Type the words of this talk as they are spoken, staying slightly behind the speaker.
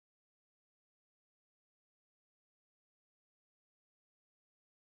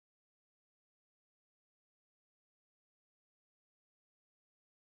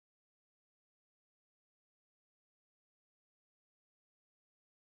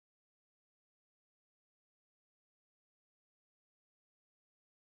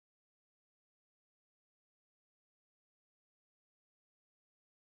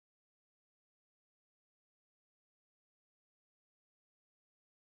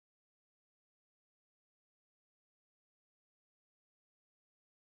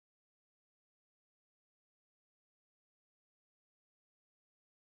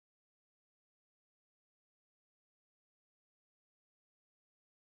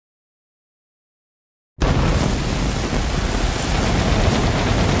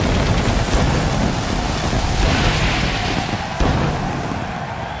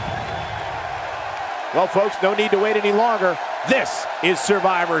Well, folks, no need to wait any longer. This is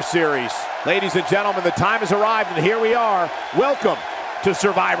Survivor Series. Ladies and gentlemen, the time has arrived, and here we are. Welcome to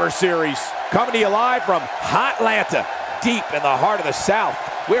Survivor Series. Coming to you live from Hotlanta, deep in the heart of the South.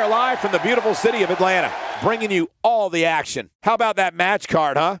 We are live from the beautiful city of Atlanta, bringing you all the action. How about that match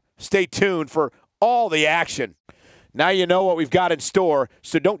card, huh? Stay tuned for all the action. Now you know what we've got in store,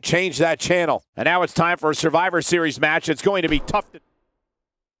 so don't change that channel. And now it's time for a Survivor Series match. It's going to be tough.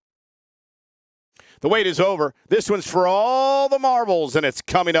 The wait is over. This one's for all the marbles, and it's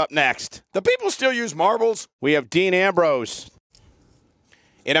coming up next. Do people still use marbles? We have Dean Ambrose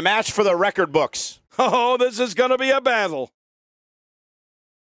in a match for the record books. Oh, this is going to be a battle.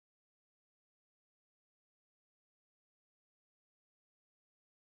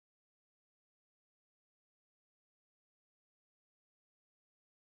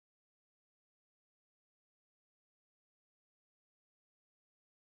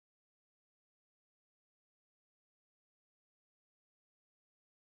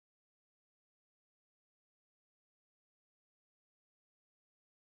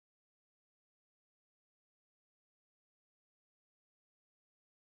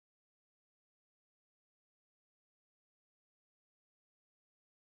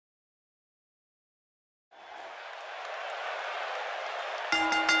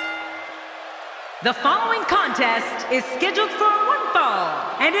 The following contest is scheduled for one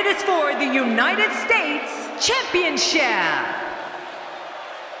fall, and it is for the United States Championship.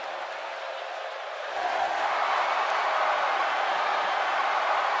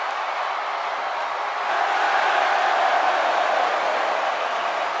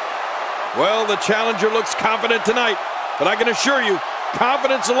 Well, the challenger looks confident tonight, but I can assure you,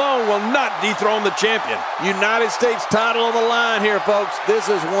 confidence alone will not dethrone the champion. United States title on the line here, folks. This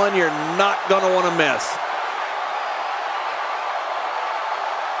is one you're not going to want to miss.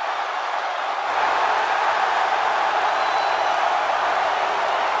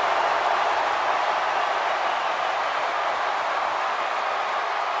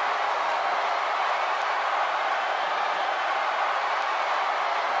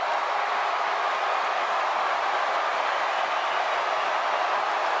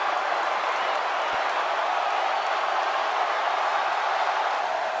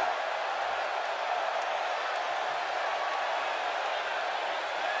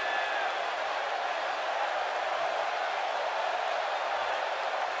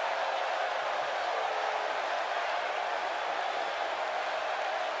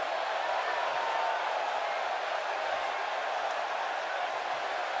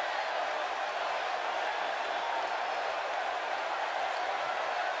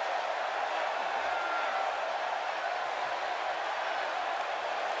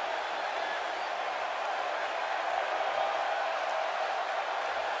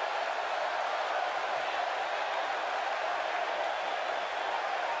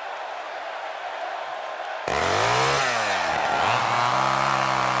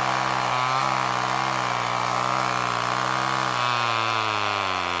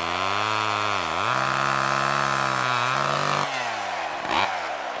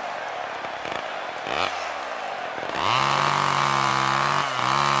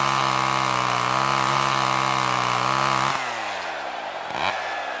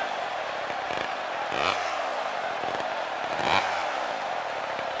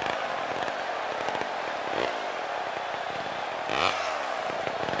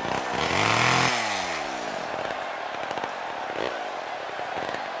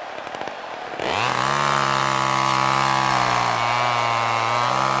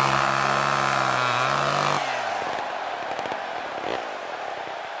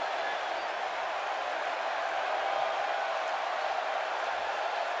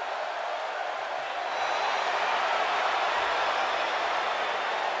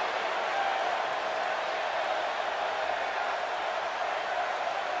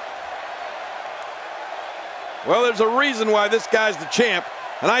 Well, there's a reason why this guy's the champ,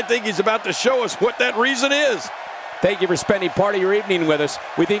 and I think he's about to show us what that reason is. Thank you for spending part of your evening with us.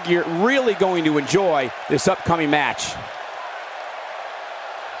 We think you're really going to enjoy this upcoming match.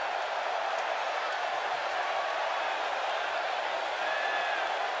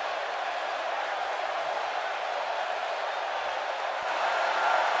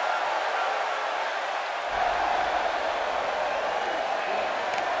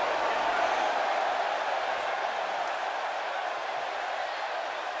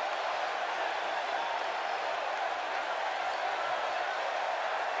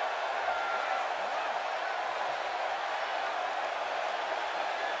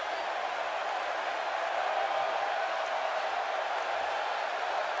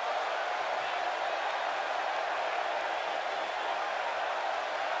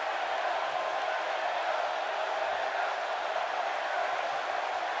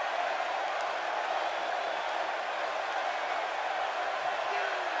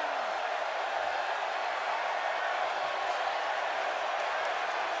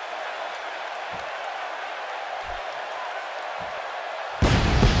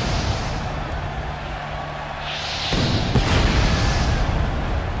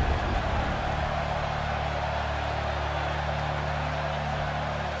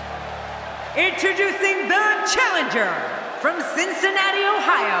 Introducing the challenger from Cincinnati,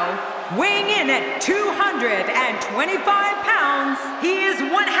 Ohio, weighing in at 225 pounds, he is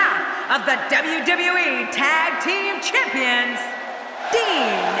one half of the WWE Tag Team Champions,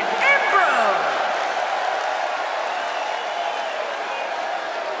 Dean Ambrose.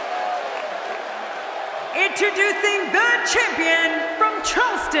 Introducing the champion from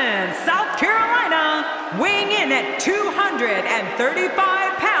Charleston, South Carolina, weighing in at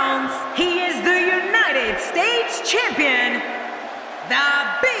 235 pounds, he is the United States Champion, the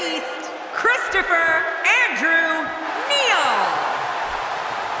Beast, Christopher Andrew Neal.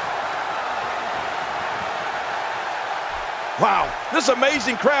 Wow, this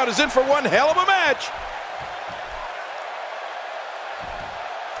amazing crowd is in for one hell of a match.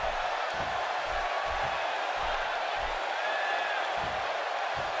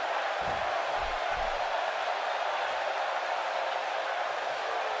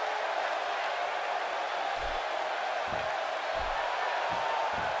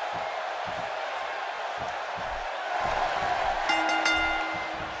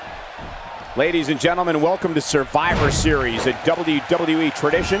 Ladies and gentlemen, welcome to Survivor Series, a WWE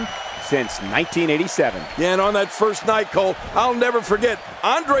tradition since 1987. Yeah, and on that first night, Cole, I'll never forget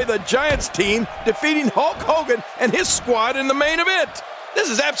Andre the Giant's team defeating Hulk Hogan and his squad in the main event. This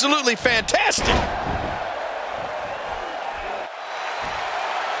is absolutely fantastic.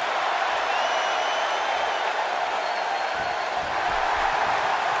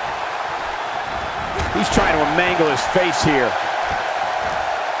 He's trying to mangle his face here.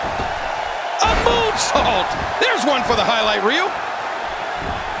 Moonsault! There's one for the highlight reel.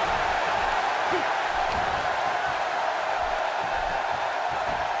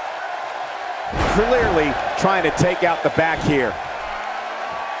 Clearly trying to take out the back here.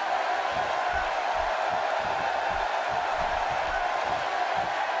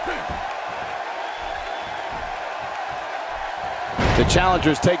 The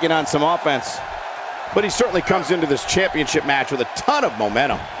challenger's taking on some offense. But he certainly comes into this championship match with a ton of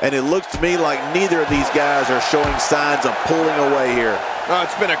momentum. And it looks to me like neither of these guys are showing signs of pulling away here. Oh,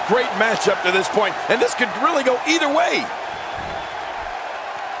 it's been a great match up to this point, and this could really go either way.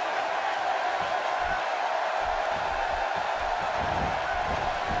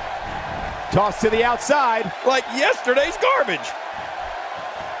 Toss to the outside. Like yesterday's garbage.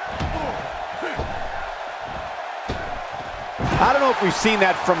 I don't know if we've seen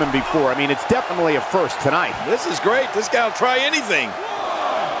that from him before. I mean, it's definitely a first tonight. This is great. This guy will try anything.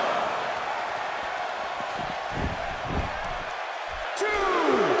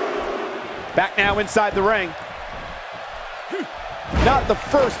 Back now inside the ring. Not the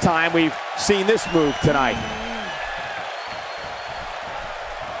first time we've seen this move tonight.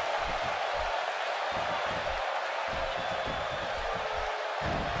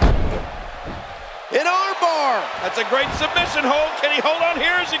 An armbar. That's a great submission hold. Can he hold on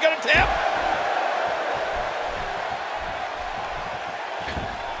here? Is he going to tap?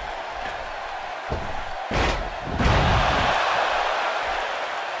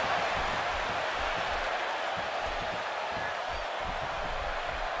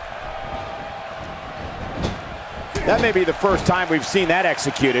 That may be the first time we've seen that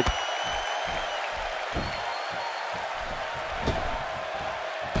executed.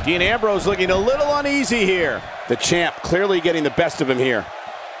 Dean Ambrose looking a little uneasy here. The champ clearly getting the best of him here.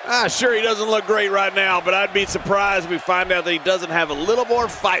 Sure, he doesn't look great right now, but I'd be surprised if we find out that he doesn't have a little more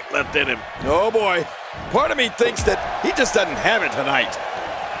fight left in him. Oh, boy. Part of me thinks that he just doesn't have it tonight.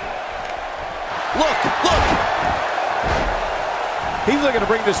 Look. He's looking to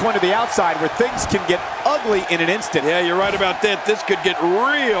bring this one to the outside where things can get ugly in an instant. Yeah, you're right about that. This could get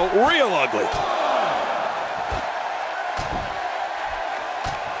real ugly.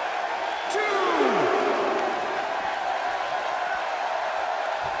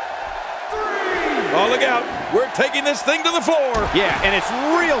 Oh, look out. We're taking this thing to the floor. Yeah, and it's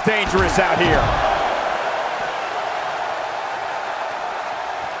real dangerous out here.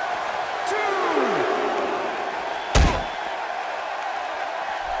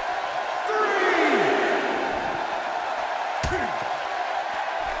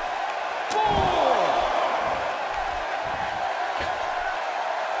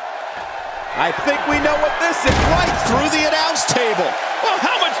 I think we know what this is. Right through the announce table. Well,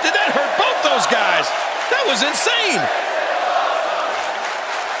 how much did that hurt both those guys? That was insane.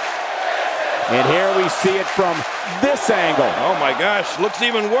 And here we see it from this angle. Oh my gosh, looks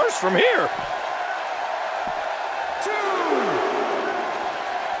even worse from here.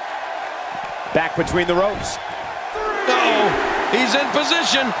 Back between the ropes. Uh-oh, he's in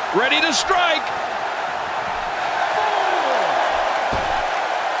position, ready to strike.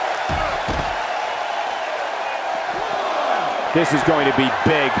 This is going to be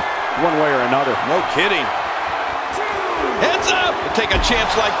big, one way or another. No kidding. Heads up! To take a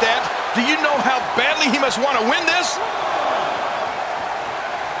chance like that, do you know how badly he must want to win this?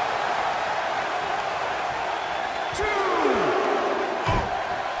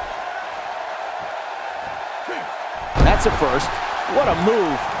 That's a first. What a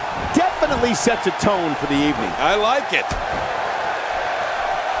move. Definitely sets a tone for the evening. I like it.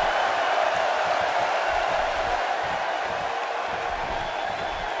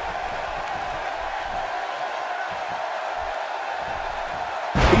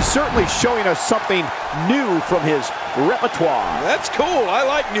 He's certainly showing us something new from his repertoire. That's cool. I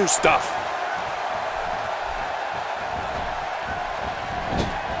like new stuff.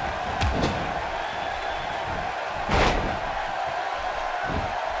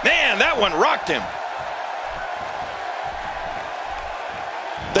 Man, that one rocked him.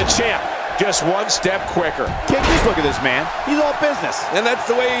 The champ, just one step quicker. King, just look at this man. He's all business. And that's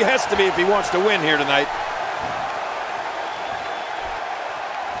the way he has to be if he wants to win here tonight.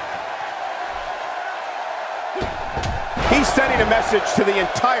 He's sending a message to the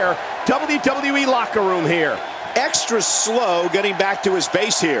entire WWE locker room here. Extra slow getting back to his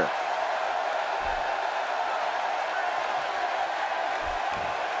base here.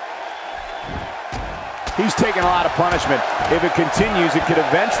 He's taking a lot of punishment. If it continues, it could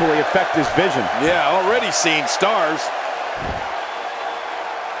eventually affect his vision. Yeah, already seeing stars.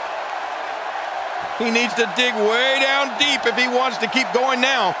 He needs to dig way down deep if he wants to keep going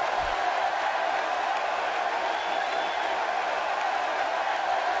now.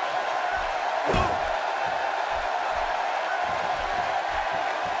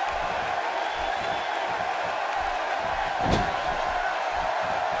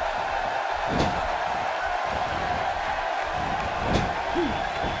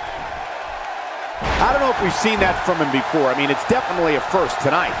 I don't know if we've seen that from him before. I mean, it's definitely a first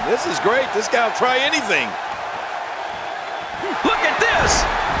tonight. This is great. This guy will try anything. Look at this!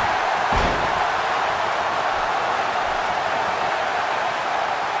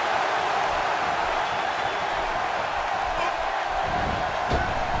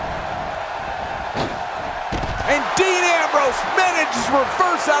 And Dean Ambrose manages to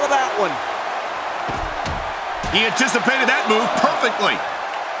reverse out of that one. He anticipated that move perfectly.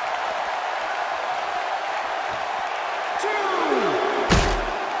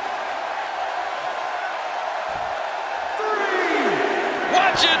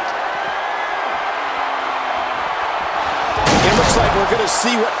 Watch it! It looks like we're going to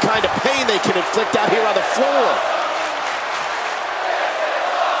see what kind of pain they can inflict out here on the floor.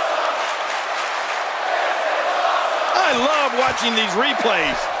 I love watching these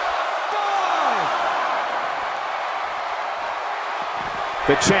replays.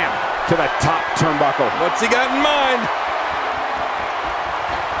 The champ to the top turnbuckle. What's he got in mind?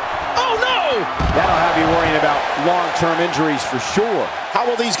 Oh, no! That'll have you worrying about long-term injuries for sure. How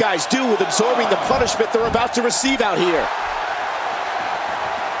will these guys do with absorbing the punishment they're about to receive out here?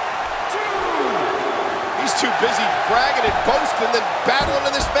 He's too busy bragging and boasting than battling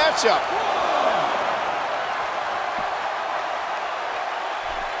in this matchup.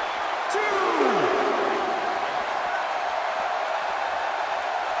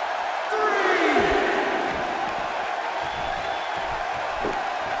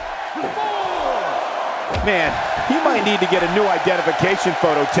 Man, he might need to get a new identification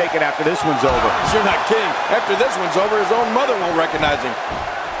photo taken after this one's over. You're not kidding. After this one's over, his own mother won't recognize him.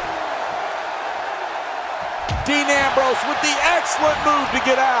 Dean Ambrose with the excellent move to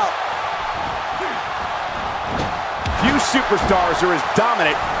get out. Few superstars are as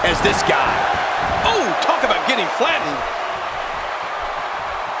dominant as this guy. Oh, talk about getting flattened.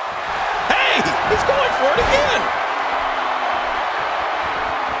 Hey, he's going for it again.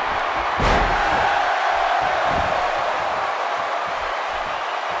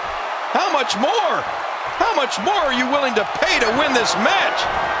 How much more? How much more are you willing to pay to win this match?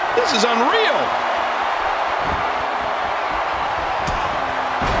 This is unreal.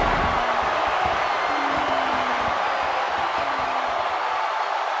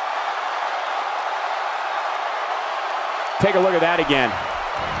 Take a look at that again.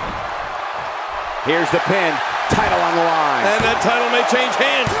 Here's the pin, title on the line. And that title may change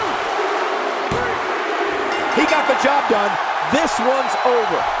hands. He got the job done. This one's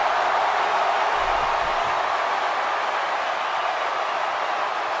over.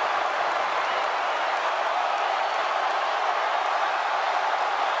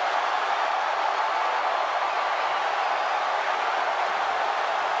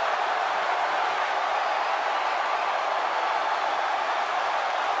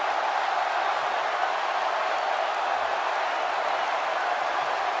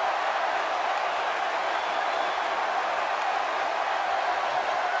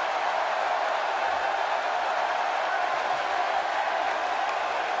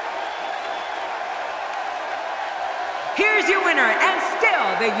 here's your winner and still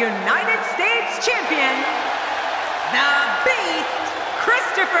the United States Champion, the Beast,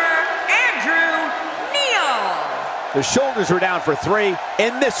 Christopher Andrew Neal. The shoulders were down for 3,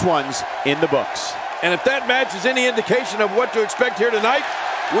 and this one's in the books. And if that match is any indication of what to expect here tonight,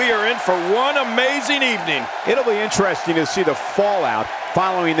 we are in for one amazing evening. It'll be interesting to see the fallout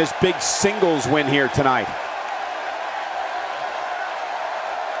following this big singles win here tonight.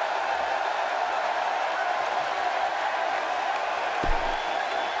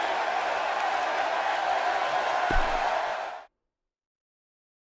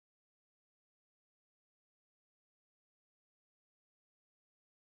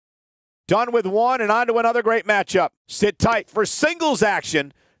 Done with one and on to another great matchup. Sit tight for singles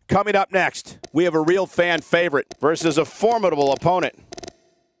action coming up next. We have a real fan favorite versus a formidable opponent.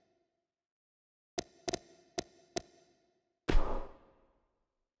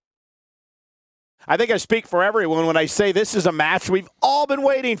 I think I speak for everyone when I say this is a match we've all been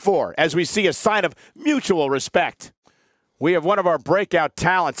waiting for as we see a sign of mutual respect. We have one of our breakout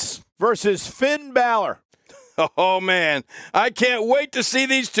talents versus Finn Balor. Oh, man. I can't wait to see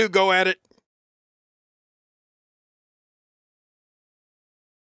these two go at it.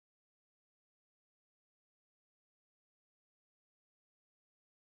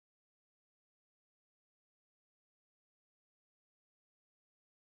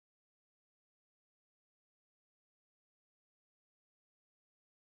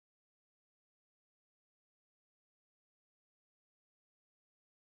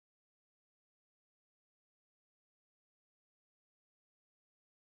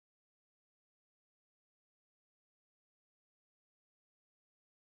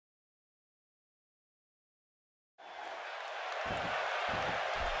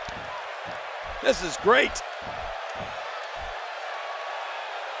 This is great.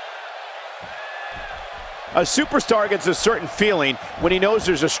 A superstar gets a certain feeling when he knows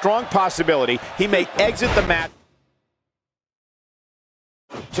there's a strong possibility he may exit the match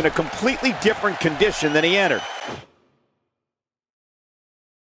in a completely different condition than he entered.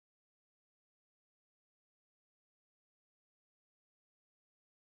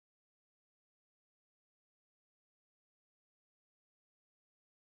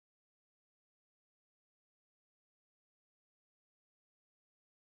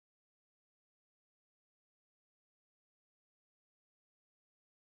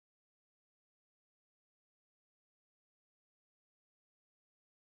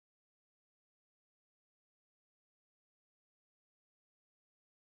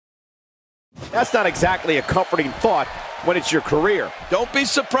 That's not exactly a comforting thought when it's your career. Don't be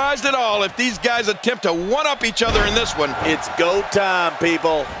surprised at all if these guys attempt to one-up each other in this one. It's go time,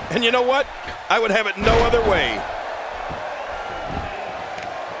 people. And you know what? I would have it no other way.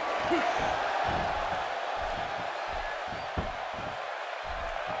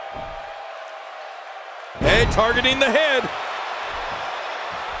 Hey, targeting the head.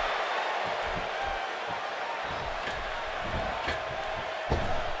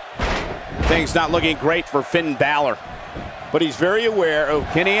 Things not looking great for Finn Balor, but he's very aware of,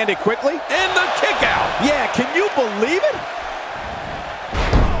 can he end it quickly? And the kick out. Yeah, can you believe it?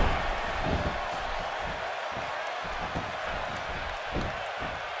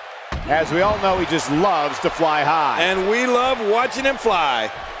 As we all know, he just loves to fly high. And we love watching him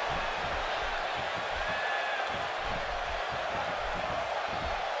fly.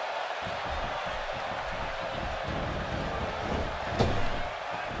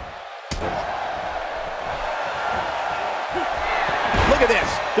 Look at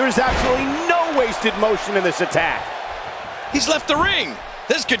this. There's absolutely no wasted motion in this attack. He's left the ring.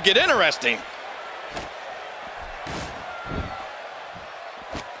 This could get interesting.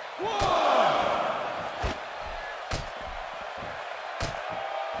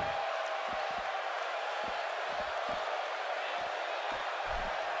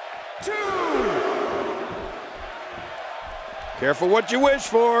 Careful what you wish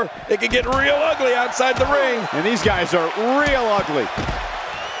for. It could get real ugly outside the ring. And these guys are real ugly.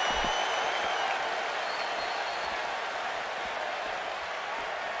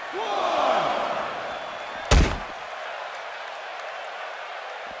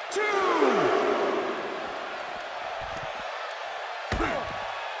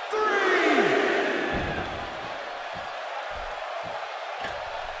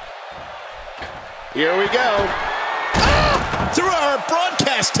 Here we go. Through our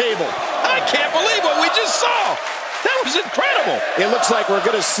broadcast table. I can't believe what we just saw. That was incredible. It looks like we're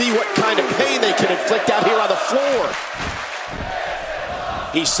going to see what kind of pain they can inflict out here on the floor.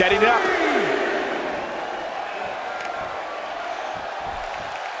 He's setting it up.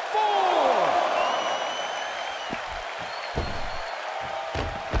 4.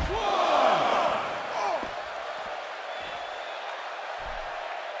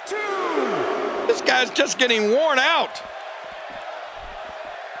 guy's just getting worn out.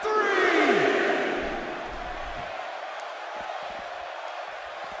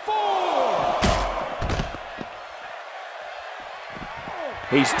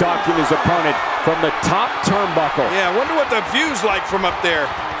 He's stalking his opponent from the top turnbuckle. Yeah, I wonder what the view's like from up there.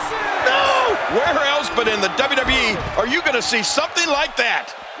 No! Where else but in the WWE are you going to see something like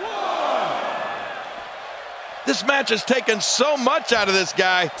that? This match has taken so much out of this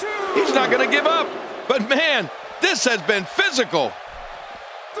guy. He's not going to give up. But man, this has been physical.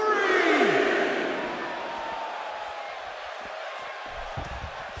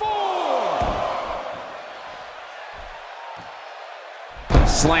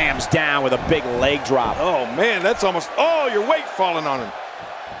 Slams down with a big leg drop. Oh man, that's almost all your weight falling on him.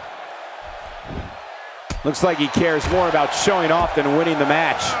 Looks like he cares more about showing off than winning the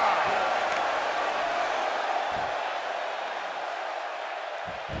match.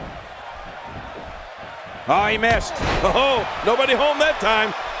 Oh, he missed. Oh, nobody home that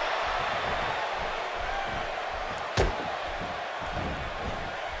time.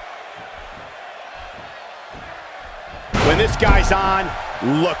 When this guy's on,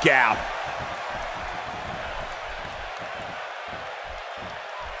 look out.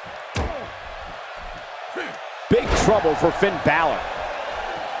 Big trouble for Finn Balor.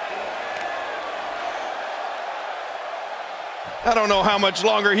 I don't know how much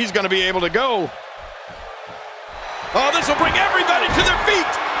longer he's going to be able to go. Oh, this will bring everybody to their feet.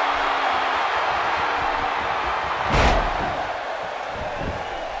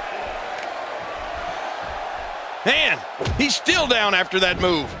 Man, he's still down after that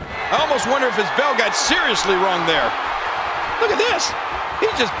move. I almost wonder if his bell got seriously wrong there. Look at this.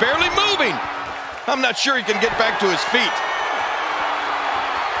 He's just barely moving. I'm not sure he can get back to his feet.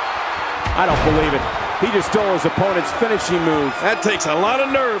 I don't believe it. He just stole his opponent's finishing move. That takes a lot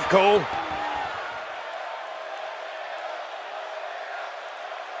of nerve, Cole.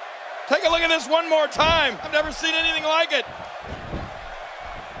 Take a look at this one more time. I've never seen anything like it.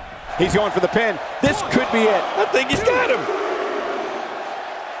 He's going for the pin. This could be it. I think he's got him.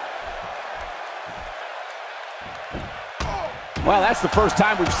 Well, that's the first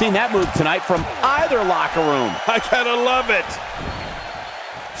time we've seen that move tonight from either locker room. I gotta love it.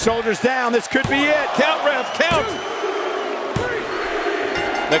 Shoulders down. This could be it. Count, ref, count.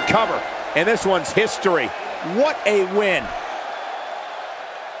 The cover. And this one's history. What a win.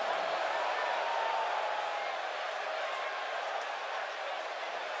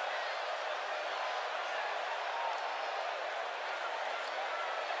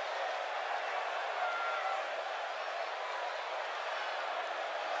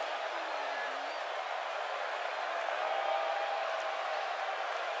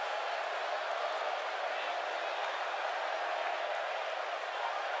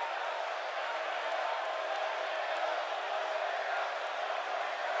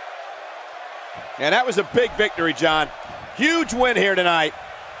 And that was a big victory, John. Huge win here tonight.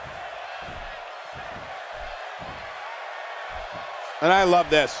 And I love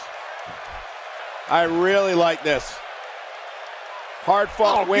this. I really like this.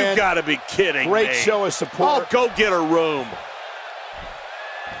 Hard-fought win. You gotta be kidding me. Great show of support. Oh, go get a room.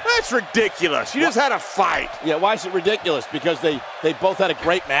 That's ridiculous. You just had a fight. Yeah, why is it ridiculous? Because they both had a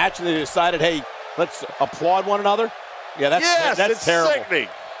great match and they decided, hey, let's applaud one another? Yeah, that's it's terrible. sickening.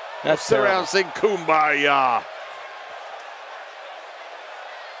 That's Sit terrible. around and sing Kumbaya.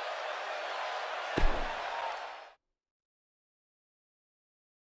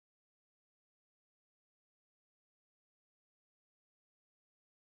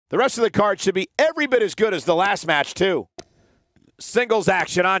 The rest of the card should be every bit as good as the last match, too. Singles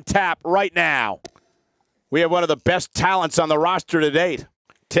action on tap right now. We have one of the best talents on the roster to date,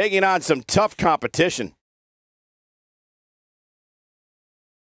 taking on some tough competition.